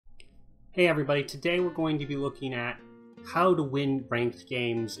Hey everybody, today we're going to be looking at how to win ranked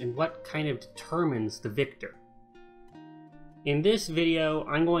games and what kind of determines the victor. In this video,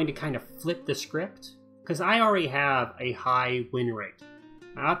 I'm going to kind of flip the script because I already have a high win rate.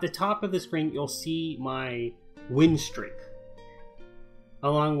 Now, at the top of the screen, you'll see my win streak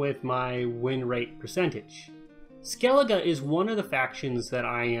along with my win rate percentage. Skellige is one of the factions that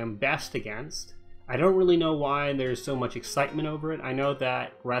I am best against. I don't really know why there's so much excitement over it. I know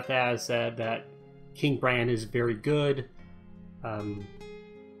that Grethaz said that King Bran is very good. From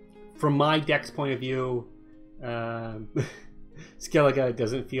my deck's point of view, Skellige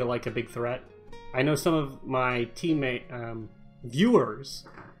doesn't feel like a big threat. I know some of my teammate viewers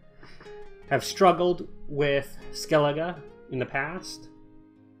have struggled with Skellige in the past.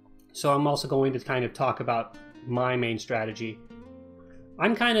 So I'm also going to kind of talk about my main strategy.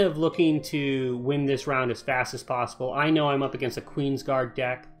 I'm kind of looking to win this round as fast as possible. I know I'm up against a Queensguard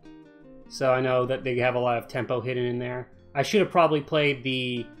deck, so I know that they have a lot of tempo hidden in there. I should have probably played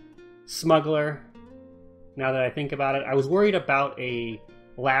the Smuggler, now that I think about it. I was worried about a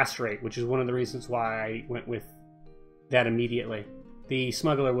Lacerate, which is one of the reasons why I went with that immediately. The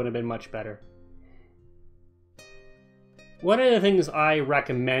Smuggler would have been much better. One of the things I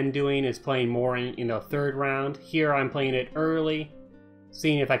recommend doing is playing more in the third round. Here I'm playing it early,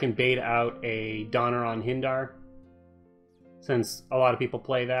 seeing if I can bait out a Donner on Hindar, since a lot of people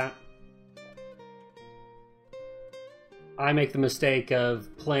play that. I make the mistake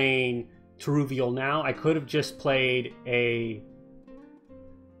of playing Teruvial now. I could have just played a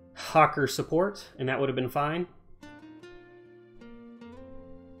Hawker support, and that would have been fine.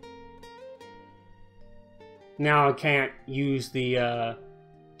 Now I can't use the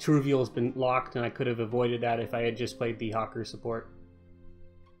Teruvial has been locked, and I could have avoided that if I had just played the Hawker support.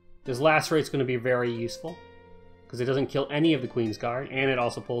 This Lacerate's going to be very useful, because it doesn't kill any of the Queensguard, and it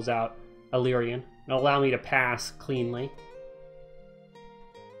also pulls out Illyrian. It'll allow me to pass cleanly.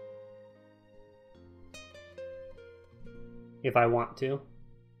 If I want to.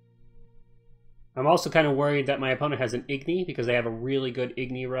 I'm also kind of worried that my opponent has an Igni, because they have a really good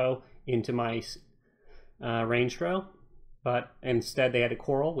Igni row into my range row, but instead they had a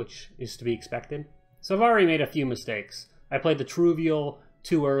Coral, which is to be expected. So I've already made a few mistakes. I played the Teruvial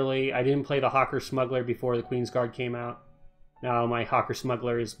too early. I didn't play the Hawker Smuggler before the Queensguard came out. Now my Hawker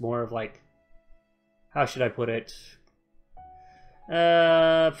Smuggler is more of like, how should I put it?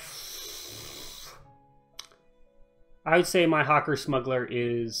 I would say my Hawker Smuggler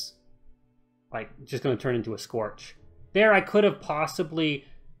is like just going to turn into a Scorch. There I could have possibly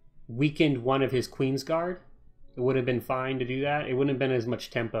weakened one of his Queensguard. It would have been fine to do that. It wouldn't have been as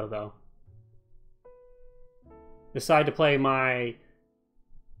much tempo though. Decide to play my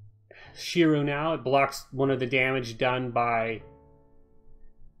Shiru now. It blocks one of the damage done by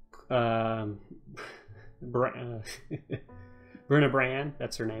Bruna Bran.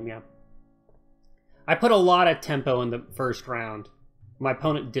 That's her name, yeah. I put a lot of tempo in the first round. My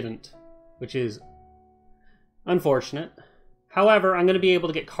opponent didn't, which is unfortunate. However, I'm going to be able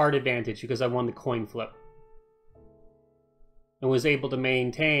to get card advantage because I won the coin flip. And was able to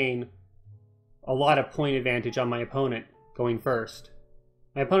maintain a lot of point advantage on my opponent going first.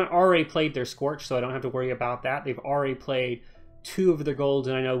 My opponent already played their Scorch, so I don't have to worry about that. They've already played 2 of their golds,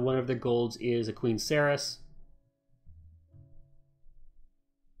 and I know one of their golds is a Queen Cerys.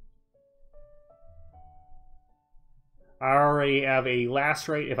 I already have a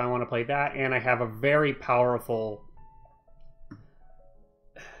Lacerate if I want to play that, and I have a very powerful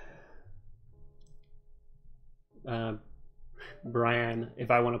Bran if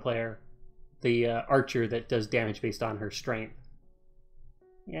I want to play her. The archer that does damage based on her strength.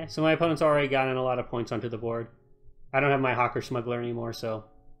 Yeah, so my opponent's already gotten a lot of points onto the board. I don't have my Hawker Smuggler anymore, so...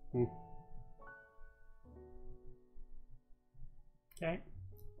 Okay.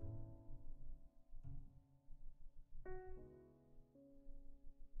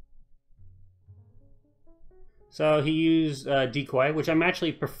 So he used Decoy, which I'm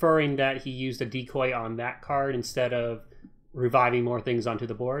actually preferring that he used a Decoy on that card instead of reviving more things onto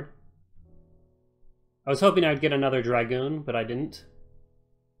the board. I was hoping I'd get another Dragoon, but I didn't.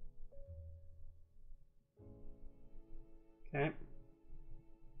 Okay.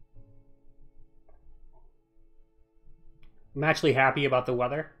 I'm actually happy about the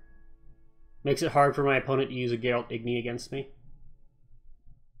weather. Makes it hard for my opponent to use a Geralt Igni against me.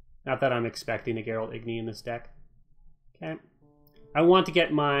 Not that I'm expecting a Geralt Igni in this deck. Okay. I want to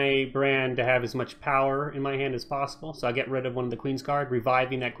get my Bran to have as much power in my hand as possible, so I get rid of one of the Queensguard.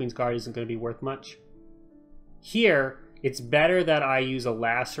 Reviving that Queensguard isn't going to be worth much. Here, it's better that I use a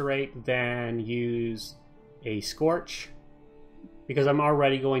Lacerate than use a Scorch, because I'm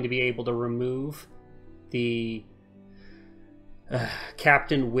already going to be able to remove the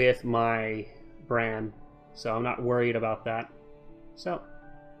captain with my Bran, so I'm not worried about that. So,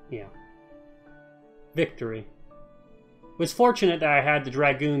 yeah. Victory. It was fortunate that I had the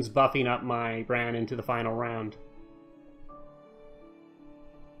Dragoons buffing up my Bran into the final round.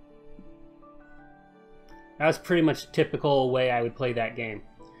 That was pretty much the typical way I would play that game.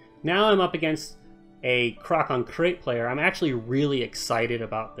 Now I'm up against a Croc on Crate player. I'm actually really excited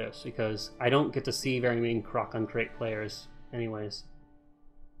about this because I don't get to see very many Croc on Crate players anyways.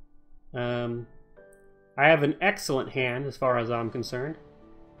 I have an excellent hand as far as I'm concerned.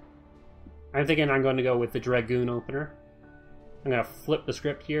 I'm thinking I'm going to go with the Dragoon opener. I'm going to flip the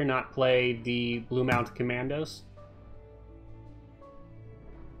script here, not play the Blue Mounted Commandos.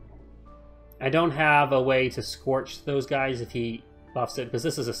 I don't have a way to scorch those guys if he buffs it, because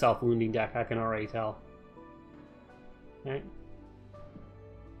this is a self-wounding deck, I can already tell. Okay.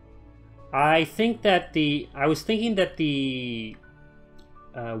 I was thinking that the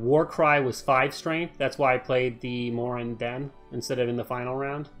War Cry was 5 strength. That's why I played the Morin then, instead of in the final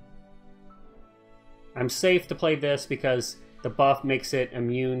round. I'm safe to play this because the buff makes it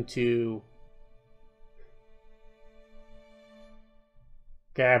immune to...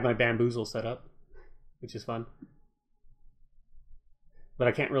 Okay, I have my Bamboozle set up, which is fun. But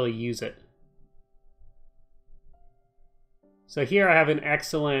I can't really use it. So here I have an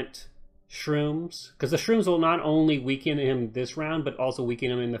excellent Shrooms, because the Shrooms will not only weaken him this round, but also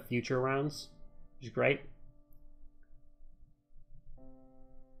weaken him in the future rounds, which is great.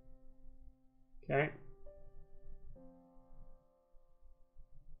 Okay.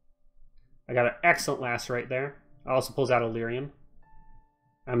 I got an excellent Lacerate there. I also pulls out Illyrium.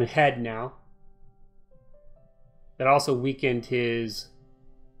 I'm ahead now. That also weakened his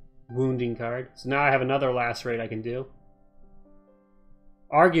wounding card. So now I have another Lacerate I can do.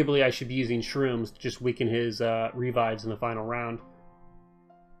 Arguably, I should be using Shrooms to just weaken his revives in the final round.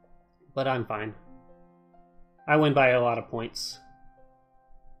 But I'm fine. I win by a lot of points.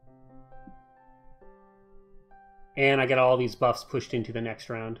 And I get all these buffs pushed into the next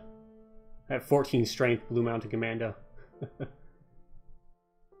round. I have 14 strength Blue Mounted Commando.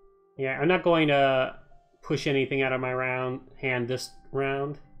 Yeah, I'm not going to push anything out of my hand this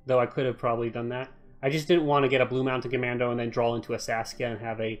round, though I could have probably done that. I just didn't want to get a Blue Mounted Commando and then draw into a Saskia and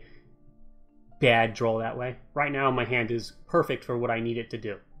have a bad draw that way. Right now, my hand is perfect for what I need it to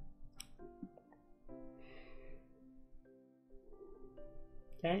do.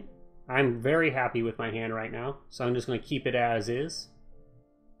 Okay, I'm very happy with my hand right now, so I'm just going to keep it as is.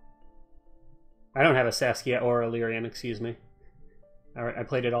 I don't have a Saskia or a Illyrian, excuse me. I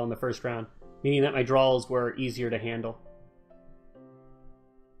played it all in the first round, meaning that my draws were easier to handle.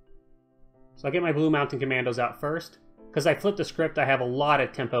 So I get my Blue Mountain Commandos out first. Because I flipped the script, I have a lot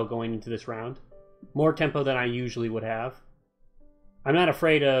of tempo going into this round. More tempo than I usually would have. I'm not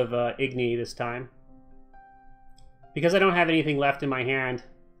afraid of Igni this time. Because I don't have anything left in my hand,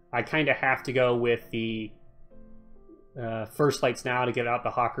 I kind of have to go with the First Lights now to get out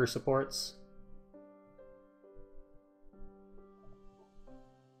the Hawker supports.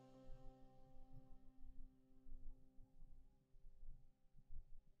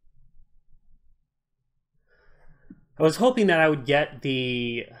 I was hoping that I would get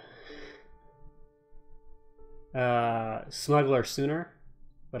the Smuggler sooner,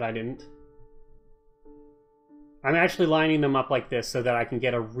 but I didn't. I'm actually lining them up like this so that I can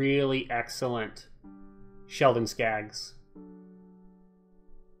get a really excellent Sheldon Skaggs.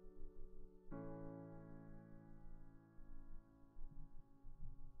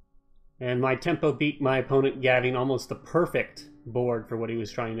 And my tempo beat my opponent getting almost the perfect board for what he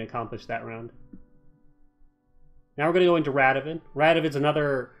was trying to accomplish that round. Now we're going to go into Radovid. Radovid's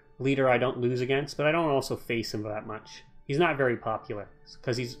another leader I don't lose against, but I don't also face him that much. He's not very popular,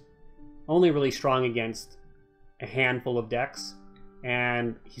 because he's only really strong against a handful of decks,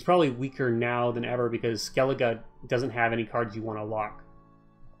 and he's probably weaker now than ever because Skellige doesn't have any cards you want to lock.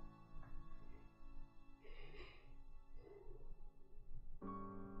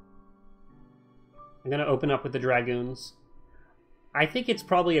 I'm going to open up with the Dragoons. I think it's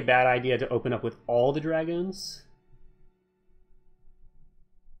probably a bad idea to open up with all the Dragoons.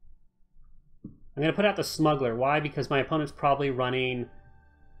 I'm going to put out the Smuggler. Why? Because my opponent's probably running...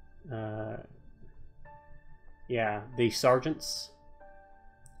 yeah, the Sergeants.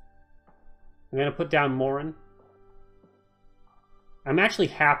 I'm going to put down Morin. I'm actually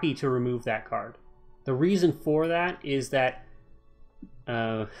happy to remove that card. The reason for that is that...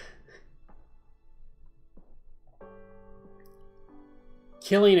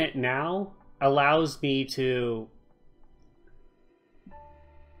 killing it now allows me to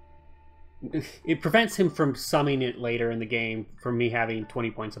it prevents him from summoning it later in the game from me having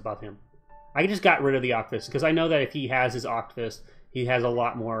 20 points above him. I just got rid of the Octopus because I know that if he has his Octopus, he has a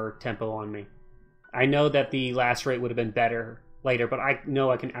lot more tempo on me. I know that the last rate would have been better later, but I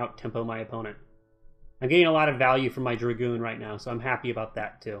know I can out-tempo my opponent. I'm getting a lot of value from my Dragoon right now, so I'm happy about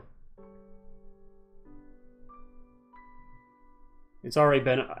that too. It's already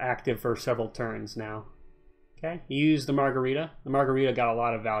been active for several turns now. Okay, he used the Margarita. The Margarita got a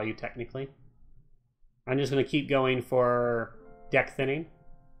lot of value technically. I'm just going to keep going for deck thinning.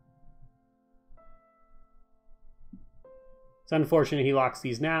 It's unfortunate he locks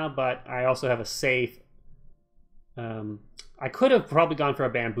these now, but I also have a safe. I could have probably gone for a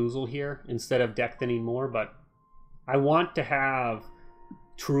Bamboozle here instead of deck thinning more, but I want to have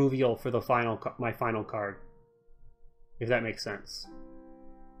Truvial for the my final card, if that makes sense.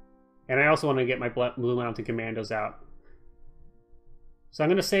 And I also want to get my Blue Mountain Commandos out. So I'm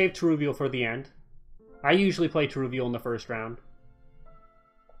going to save Truvial for the end. I usually play Truvial in the first round.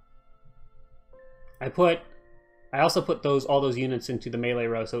 I also put all those units into the melee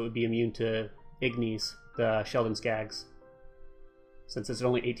row so it would be immune to Ignis, the Sheldon Skags, since it's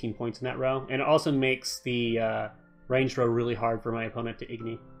only 18 points in that row. And it also makes the ranged row really hard for my opponent to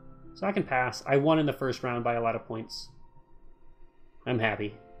Igni. So I can pass. I won in the first round by a lot of points. I'm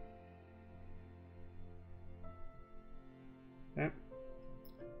happy. Okay.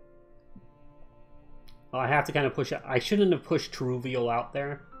 Well, I have to kind of push... I shouldn't have pushed Truvial out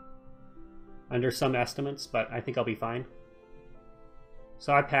there under some estimates, but I think I'll be fine.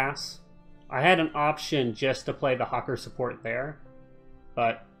 So I pass. I had an option just to play the Hawker support there,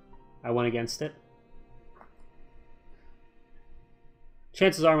 but I went against it.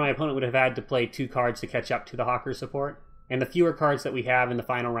 Chances are my opponent would have had to play 2 cards to catch up to the Hawker support, and the fewer cards that we have in the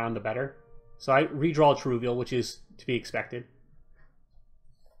final round, the better. So I redraw Truvial, which is to be expected.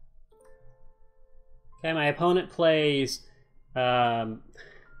 Okay, my opponent plays Yennefer,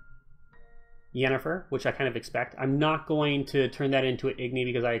 which I kind of expect. I'm not going to turn that into an Igni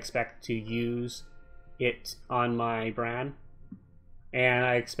because I expect to use it on my Bran. And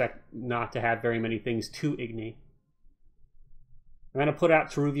I expect not to have very many things to Igni. I'm going to put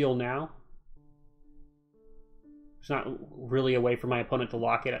out Truvial now. It's not really a way for my opponent to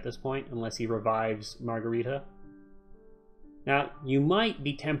lock it at this point, unless he revives Margarita. Now, you might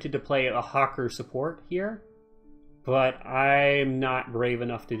be tempted to play a Hawker support here, but I'm not brave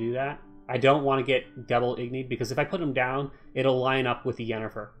enough to do that. I don't want to get double Igni'd, because if I put him down, it'll line up with the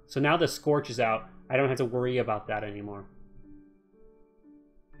Yennefer. So now the Scorch is out, I don't have to worry about that anymore.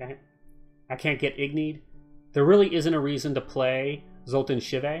 Okay? I can't get Igni'd. There really isn't a reason to play Zoltan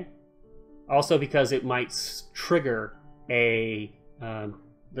Shive. Also because it might trigger a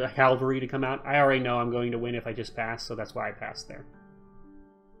the Cavalry to come out. I already know I'm going to win if I just pass, so that's why I passed there.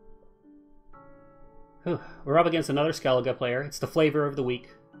 Whew. We're up against another Skellige player. It's the flavor of the week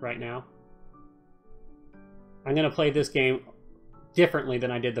right now. I'm going to play this game differently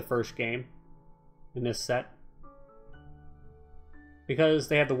than I did the first game in this set, because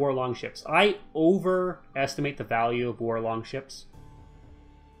they have the War Longships. I overestimate the value of War Longships.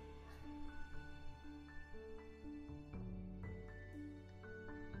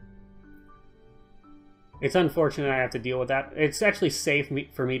 It's unfortunate I have to deal with that. It's actually safe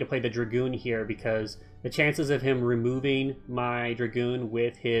for me to play the Dragoon here, because the chances of him removing my Dragoon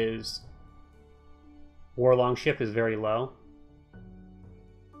with his War Longship is very low.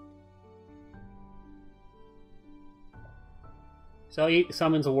 So he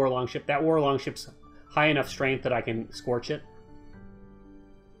summons a War Longship. That War Longship's high enough strength that I can Scorch it.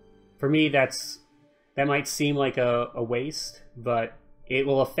 For me, that might seem like a waste, but it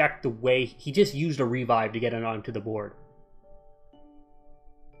will affect the way... He just used a revive to get it onto the board.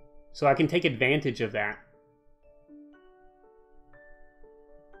 So I can take advantage of that.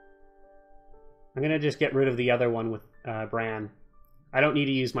 I'm going to just get rid of the other one with Bran. I don't need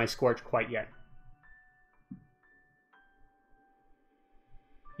to use my Scorch quite yet.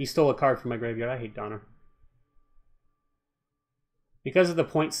 He stole a card from my graveyard. I hate Donner. Because of the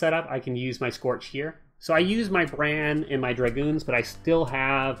point setup, I can use my Scorch here. So I use my Bran and my Dragoons, but I still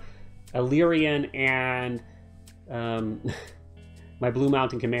have Illyrian and my Blue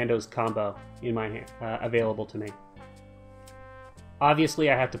Mountain Commandos combo in my hand, available to me. Obviously,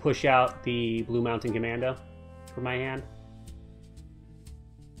 I have to push out the Blue Mountain Commando for my hand.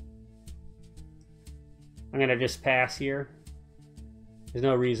 I'm going to just pass here. There's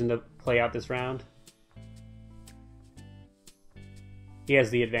no reason to play out this round. He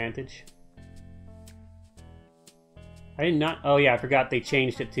has the advantage. I did not... Oh yeah, I forgot they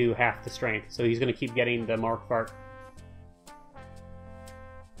changed it to half the strength, so he's going to keep getting the Markvark.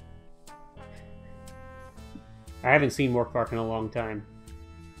 I haven't seen Morkvark in a long time.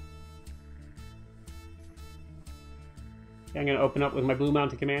 Okay, I'm going to open up with my Blue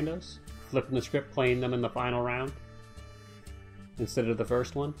Mountain Commandos. Flipping the script, playing them in the final round. Instead of the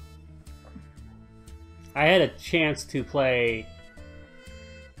first one. I had a chance to play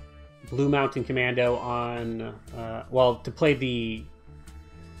Blue Mountain Commando on... well, to play the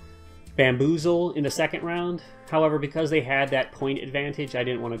Bamboozle in the second round. However, because they had that point advantage, I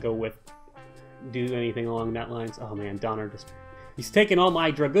didn't want to do anything along that lines. Oh man, Donner just... He's taking all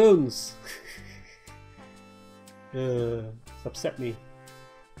my Dragoons! It's upset me.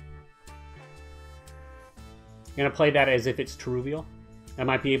 I'm gonna play that as if it's Teruvial. I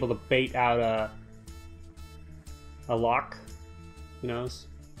might be able to bait out a lock. Who knows?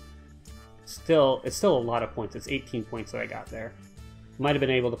 It's still a lot of points. It's 18 points that I got there. Might have been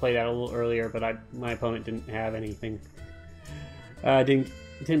able to play that a little earlier, but my opponent didn't have anything.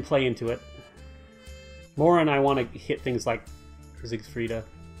 Didn't play into it. More and I want to hit things like Siegfrieda.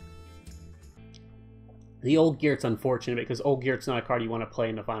 The Old Geart's unfortunate because Old Geart's not a card you want to play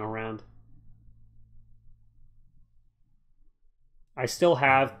in the final round. I still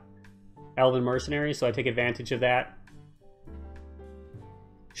have Elven Mercenaries, so I take advantage of that.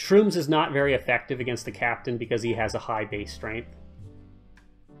 Shrooms is not very effective against the Captain because he has a high base strength.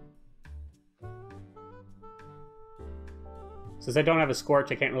 Since I don't have a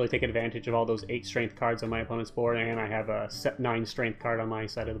Scorch, I can't really take advantage of all those 8 strength cards on my opponent's board, and I have a 9 strength card on my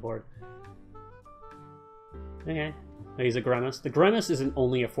side of the board. Okay, he's a Grimace. The Grimace isn't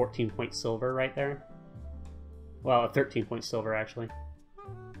only a 14-point silver right there. Well, a 13-point silver, actually.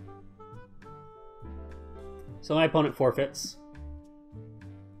 So my opponent forfeits.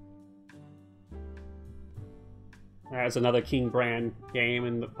 There's another King Brand game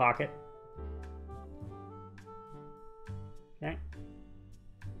in the pocket. Okay.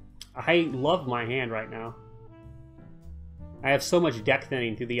 I love my hand right now. I have so much deck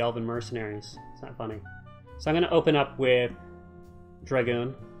thinning through the Elven Mercenaries. It's not funny. So I'm going to open up with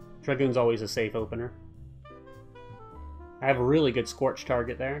Dragoon. Dragoon's always a safe opener. I have a really good Scorch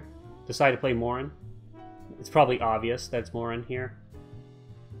target there. Decide to play Morin. It's probably obvious that's Morin here.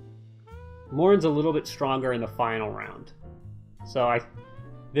 Morin's a little bit stronger in the final round. So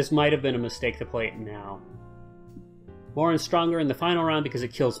this might have been a mistake to play it now. Morin's stronger in the final round because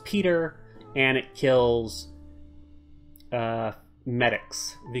it kills Peter and it kills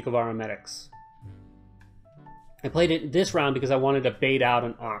medics, Vicovaro medics. I played it this round because I wanted to bait out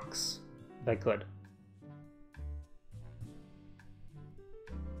an Ox, if I could.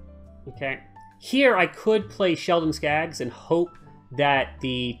 Okay. Here I could play Sheldon Skaggs and hope that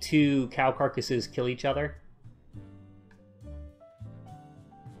the 2 cow carcasses kill each other.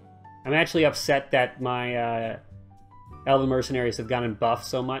 I'm actually upset that my Elven Mercenaries have gotten buffed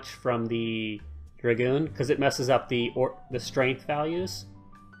so much from the Dragoon, because it messes up the strength values.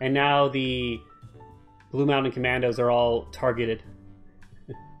 And now the Blue Mountain Commandos are all targeted.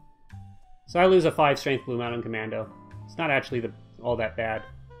 So I lose a 5 strength Blue Mountain Commando. It's not actually all that bad,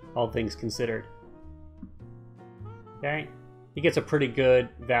 all things considered. Okay, he gets a pretty good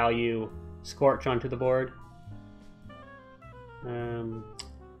value Scorch onto the board.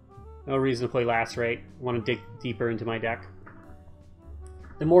 No reason to play Lacerate. I want to dig deeper into my deck.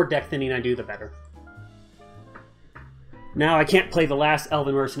 The more deck thinning I do, the better. Now I can't play the last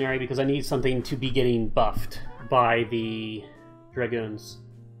Elven Mercenary because I need something to be getting buffed by the Dragoons.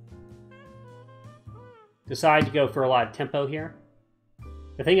 Decide to go for a lot of tempo here.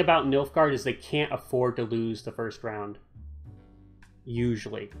 The thing about Nilfgaard is they can't afford to lose the first round.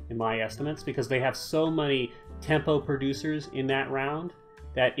 Usually, in my estimates, because they have so many tempo producers in that round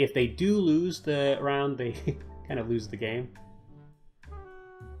that if they do lose the round, they kind of lose the game.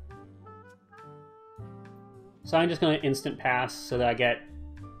 So I'm just going to instant pass so that I get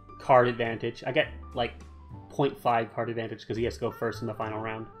card advantage. I get like 0.5 card advantage because he has to go first in the final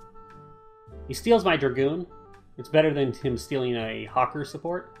round. He steals my Dragoon. It's better than him stealing a Hawker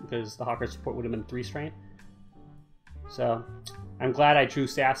support, because the Hawker support would have been 3 strength. So I'm glad I drew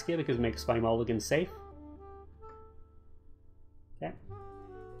Saskia because it makes my mulligan safe. Okay.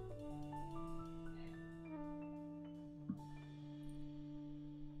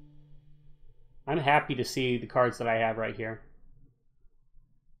 I'm happy to see the cards that I have right here.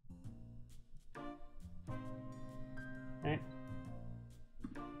 Okay.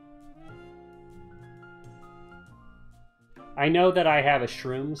 I know that I have a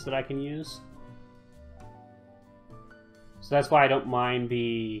Shrooms that I can use. So that's why I don't mind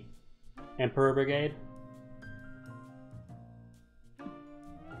the Emperor Brigade.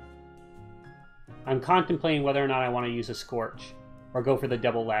 I'm contemplating whether or not I want to use a Scorch or go for the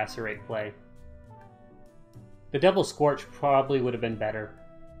double Lacerate play. The Devil Scorch probably would have been better.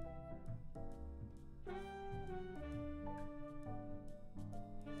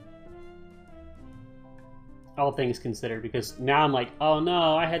 All things considered, because now I'm like, oh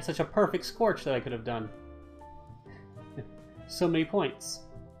no, I had such a perfect Scorch that I could have done. So many points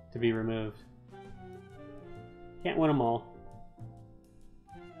to be removed. Can't win them all.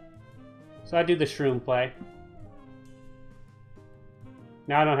 So I do the Shroom play.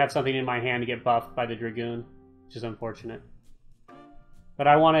 Now I don't have something in my hand to get buffed by the Dragoon, which is unfortunate. But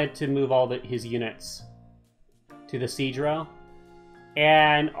I wanted to move all his units to the Siege Row.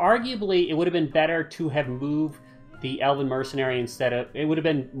 And arguably, it would have been better to have moved the Elven Mercenary instead of... It would have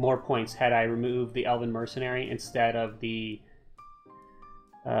been more points had I removed the Elven Mercenary instead of the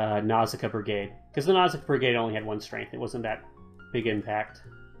Nausicaa Brigade. Because the Nausicaa Brigade only had 1 strength. It wasn't that big impact.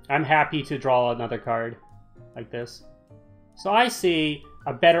 I'm happy to draw another card like this. So I see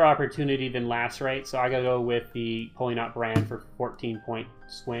a better opportunity than Lacerate, so I gotta go with the Pulling Out Brand for 14-point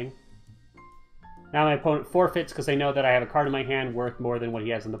swing. Now my opponent forfeits because they know that I have a card in my hand worth more than what he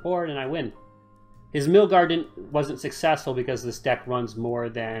has on the board, and I win. His Milgard wasn't successful because this deck runs more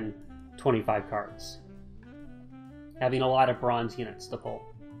than 25 cards, having a lot of bronze units to pull.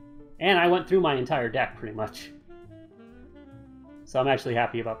 And I went through my entire deck, pretty much. So I'm actually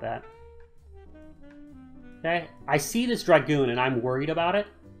happy about that. Okay, I see this Dragoon and I'm worried about it,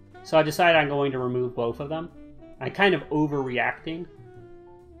 so I decided I'm going to remove both of them. I'm kind of overreacting,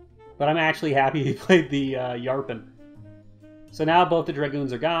 but I'm actually happy he played the Yarpen. So now both the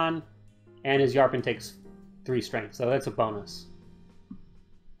Dragoons are gone, and his Yarpen takes 3 strength, so that's a bonus.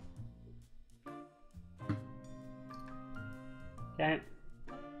 Okay.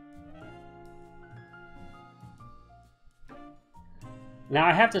 Now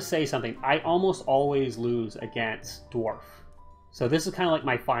I have to say something. I almost always lose against Dwarf. So this is kind of like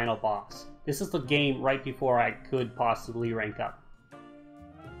my final boss. This is the game right before I could possibly rank up.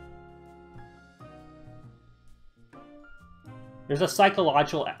 There's a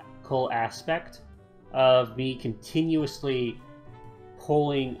psychological aspect of me continuously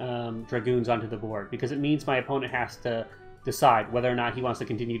pulling Dragoons onto the board, because it means my opponent has to decide whether or not he wants to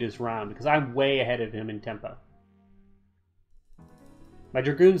continue this round, because I'm way ahead of him in tempo. My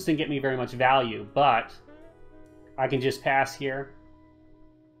Dragoons didn't get me very much value, but I can just pass here.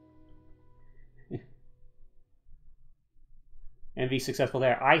 And be successful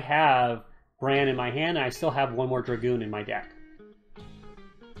there. I have Bran in my hand, and I still have 1 more Dragoon in my deck.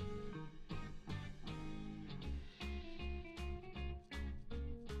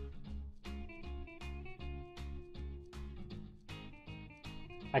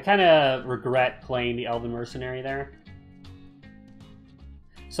 I kind of regret playing the Elven Mercenary there.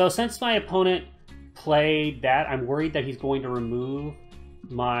 So since my opponent played that, I'm worried that he's going to remove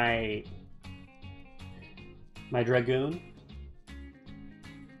my Dragoon.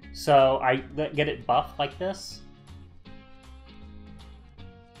 So I get it buffed like this.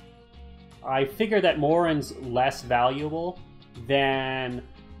 I figure that Morin's less valuable than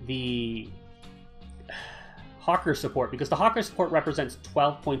the Hawker support, because the Hawker support represents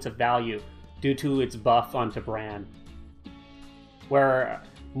 12 points of value due to its buff onto Bran, where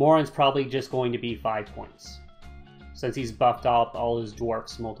Morin's probably just going to be 5 points, since he's buffed up all his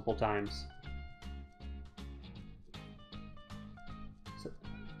dwarfs multiple times. So,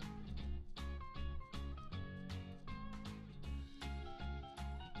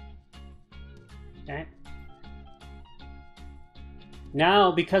 okay.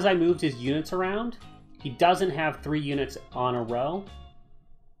 Now, because I moved his units around, he doesn't have 3 units on a row,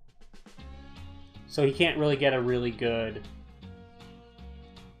 so he can't really get a really good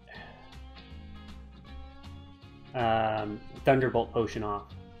Thunderbolt potion off.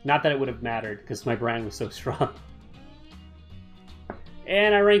 Not that it would have mattered, because my Bran was so strong.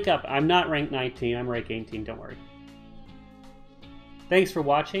 And I rank up. I'm not rank 19, I'm rank 18, don't worry. Thanks for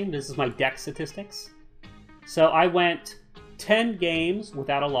watching. This is my deck statistics. So I went 10 games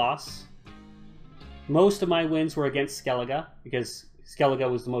without a loss. Most of my wins were against Skellige, because Skellige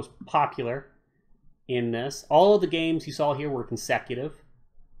was the most popular in this. All of the games you saw here were consecutive.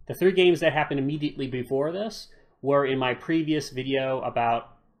 The 3 games that happened immediately before this were in my previous video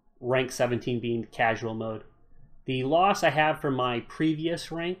about rank 17 being casual mode. The loss I have from my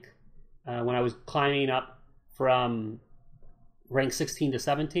previous rank, when I was climbing up from rank 16 to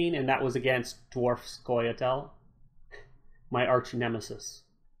 17, and that was against Dwarf scoia'tael, my arch nemesis.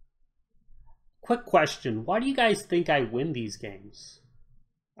 Quick question, why do you guys think I win these games?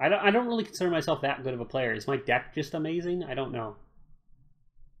 I don't really consider myself that good of a player. Is my deck just amazing? I don't know.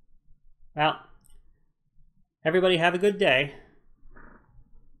 Well, everybody have a good day.